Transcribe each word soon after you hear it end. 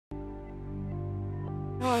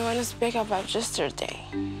No, I want to speak about yesterday.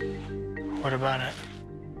 What about it?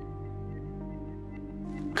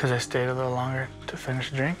 Because I stayed a little longer to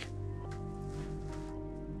finish the drink?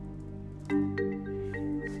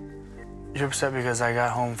 You're upset because I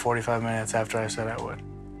got home 45 minutes after I said I would.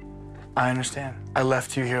 I understand. I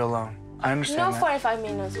left you here alone. I understand No, 45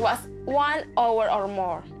 minutes. Was 1 hour or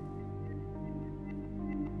more.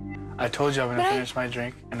 I told you I was gonna finish my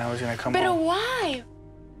drink and I was gonna come home. But why?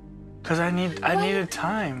 Because I needed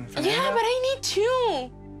time. Fernanda. Yeah, but I need to.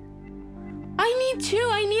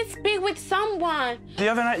 I need to speak with someone. The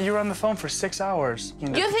other night you were on the phone for 6 hours. You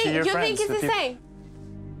think it's the same?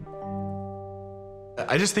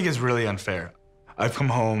 I just think it's really unfair. I've come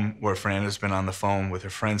home where Fernanda's been on the phone with her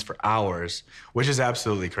friends for hours, which is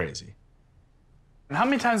absolutely crazy. And how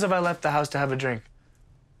many times have I left the house to have a drink?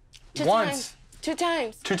 Once. 2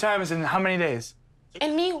 times. 2 times in how many days?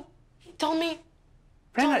 And me, tell me.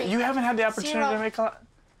 Fernanda, you haven't had the opportunity to make a lot.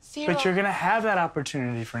 0. But you're gonna have that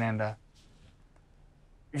opportunity, Fernanda.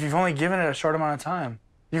 You've only given it a short amount of time.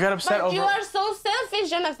 You got upset over. But you are so selfish,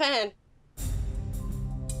 Jonathan.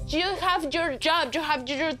 You have your job, you have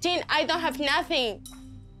your routine. I don't have nothing.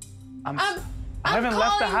 I haven't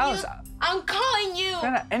left the house. I'm calling you.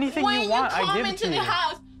 Fernanda, anything you want, I give it to you. When you come into the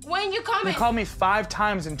house, when you come in. You called me 5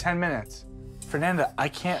 times in 10 minutes. Fernanda, I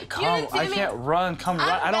can't come. I can't run. Come run.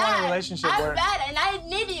 I don't want a relationship where. I'm bad and I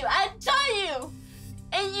need you. I told you.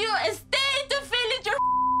 And you stay to finish your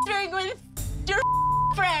drink with your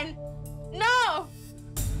friend. No.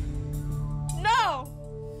 No.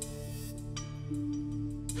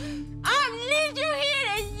 I need you here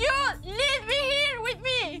and you need me here with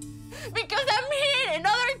me. Because I'm here in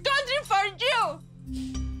another country for you.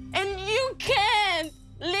 And you can't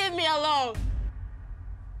leave me alone.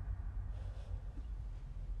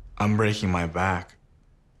 I'm breaking my back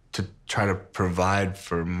to try to provide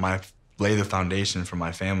for lay the foundation for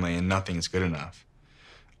my family, and nothing's good enough.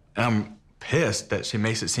 And I'm pissed that she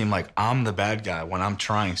makes it seem like I'm the bad guy when I'm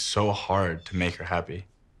trying so hard to make her happy.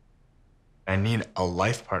 I need a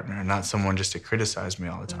life partner, not someone just to criticize me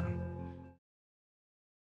all the time.